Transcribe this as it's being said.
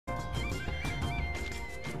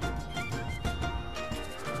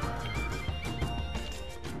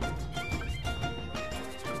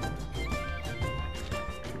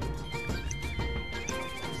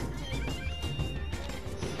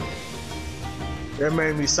That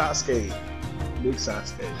made me Sasuke. Big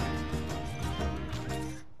Sasuke.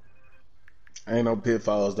 Ain't no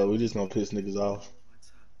pitfalls though. We just gonna piss niggas off.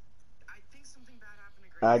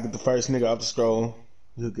 I get the first nigga off the scroll.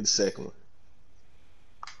 He'll get the second one.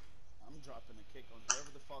 I'm dropping a kick on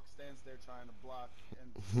whoever the fuck stands there trying to block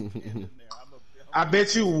and stand in there. I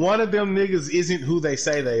bet you one of them niggas isn't who they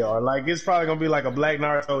say they are. Like, it's probably gonna be like a black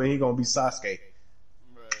Naruto and he gonna be Sasuke.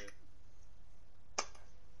 Right.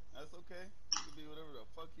 That's okay. He can be whatever the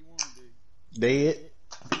fuck he wanna be. Dead.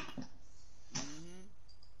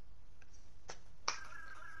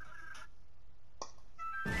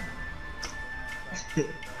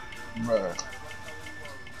 Bruh.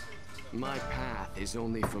 My path is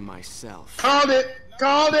only for myself. Called it!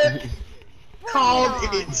 Called it!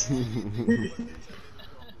 Called it!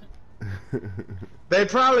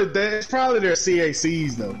 It's probably their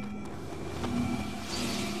CACs though.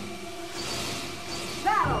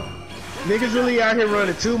 Niggas really out here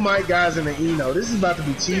running 2 Mike guys in the Eno. This is about to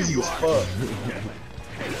be cheesy as fuck.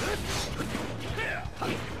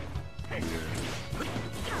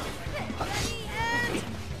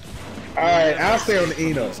 Alright, I'll stay on the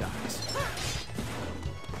Eno.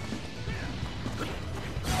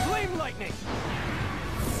 Flame lightning.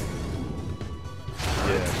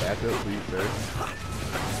 Yeah, back up, please, sir.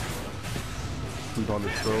 Who's on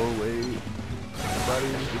the scroll? Wait.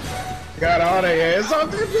 Got all their ass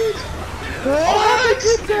on this bitch. What?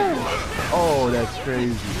 Oh, that's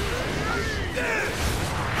crazy.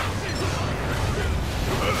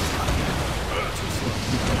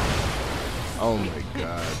 Oh my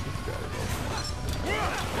god, this guy.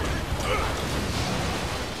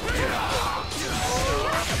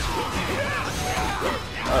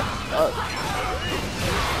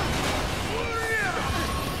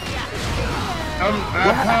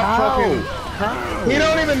 He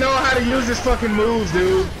don't even know how to use his fucking moves,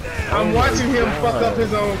 dude. I'm watching him fuck up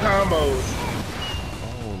his own combos.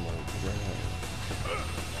 Oh my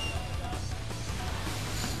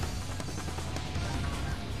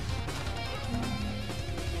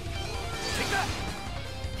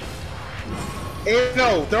god.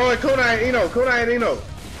 Eno, throw it, Kunai and Eno, Kunai and Eno.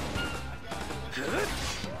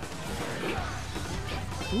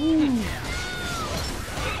 Ooh.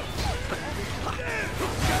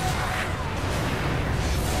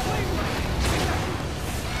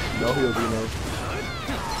 No heals, Eno.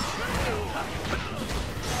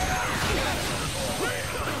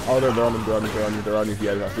 Oh, they're on him, they're on him, they're on him.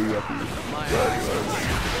 Yeah, I see you, I see you.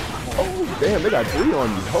 Oh, damn, they got 3 on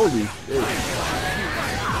you. Holy shit.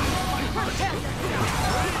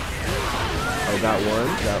 Oh, got one.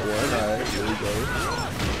 Alright, here we go.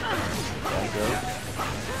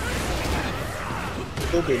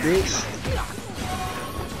 Stupid bitch.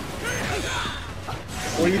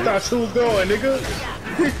 Where you thought she was going, nigga?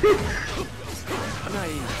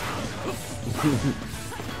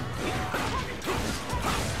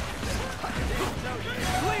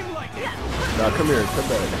 Nah, come here, come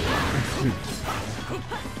back.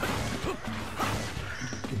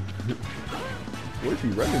 Where's he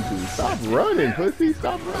running to? Stop running, pussy!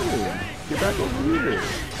 Stop running! Get back over here!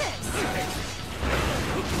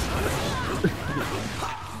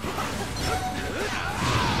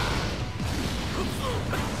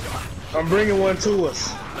 I'm bringing one to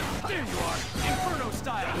us. There you are, Inferno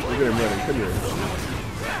style. Look at him running, come here.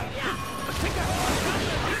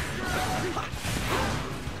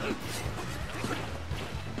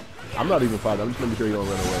 I'm not even fighting, I'm just making sure you don't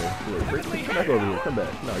run away. Come back over here, come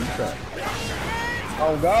back. No, you try.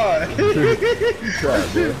 Oh god. You try,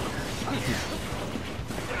 bro.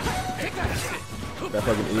 That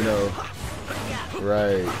fucking Eno.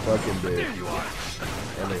 Right, fucking bitch.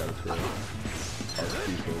 And they got a scroll. Oh,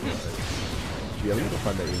 people, right. Yeah, let me go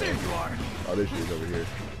find that Eno. Oh, there she is over here.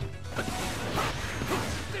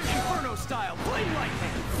 Inferno style, flame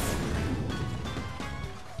lightning.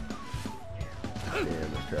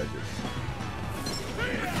 Damn, that's tragic.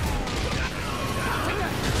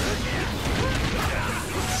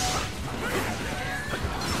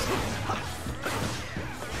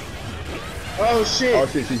 Oh shit. Oh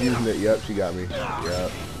shit, she's using it. Yep, she got me.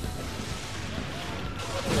 Yep.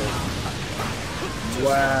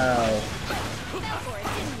 Wow.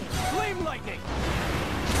 Flame lightning.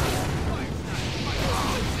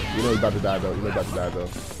 You know he's about to die though. You know he's about to die though.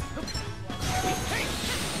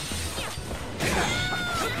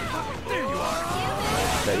 There you are.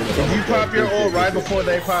 If you pop your ult right before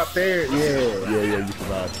they pop there, yeah. Yeah, you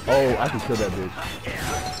survived. Oh, I can kill that bitch.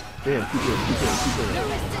 Damn, keep it.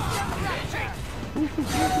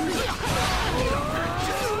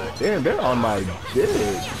 Damn, they're on my dick. Look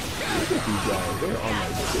at these guys. They're on my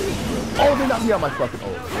dick. Oh, they knocked me out my fucking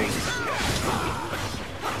ult.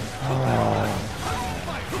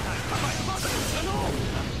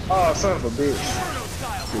 Oh, son of a bitch.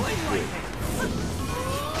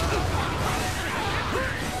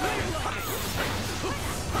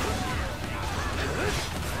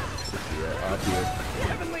 Yeah, out here.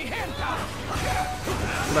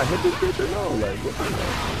 Can I hit this bitch or no? Like, what the fuck?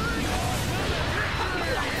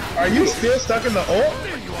 Are you still stuck in the ult?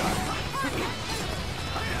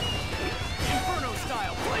 Inferno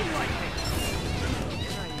style, flame lightning.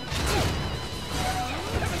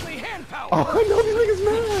 Heavenly hand power. Oh, I know these niggas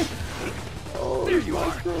mad. Oh, There you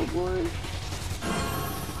are. girl, boy.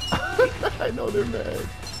 I know they're mad.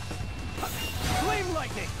 Flame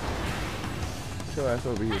lightning. Show ass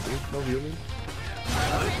over here, dude. No healing.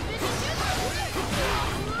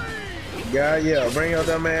 God, yeah, bring your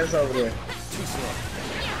dumb ass over there. Too slow.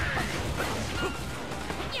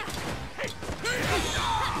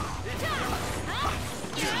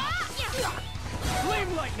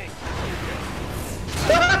 Flame lightning.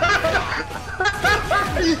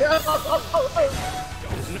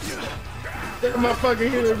 Get my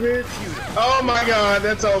fucking hitter, bitch. Oh my god,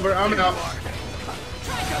 that's over. I'm out.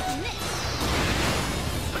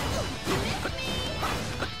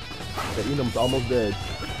 Yeah, Enom's almost dead.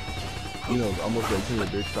 Enom's almost dead. Come here,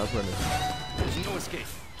 bitch. Stop running. There's no escape.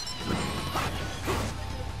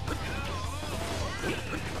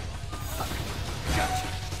 Gotcha.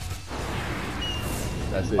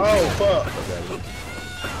 That's it. Oh, fuck. Okay.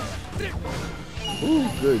 Ooh,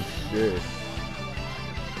 good shit.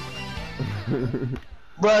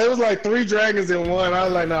 Bro, it was like 3 dragons in one. I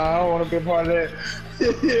was like, nah, I don't want to be a part of that.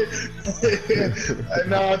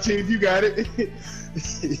 Nah, Chief, you got it.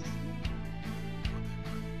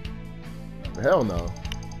 Hell no.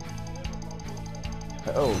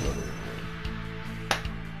 Hell no.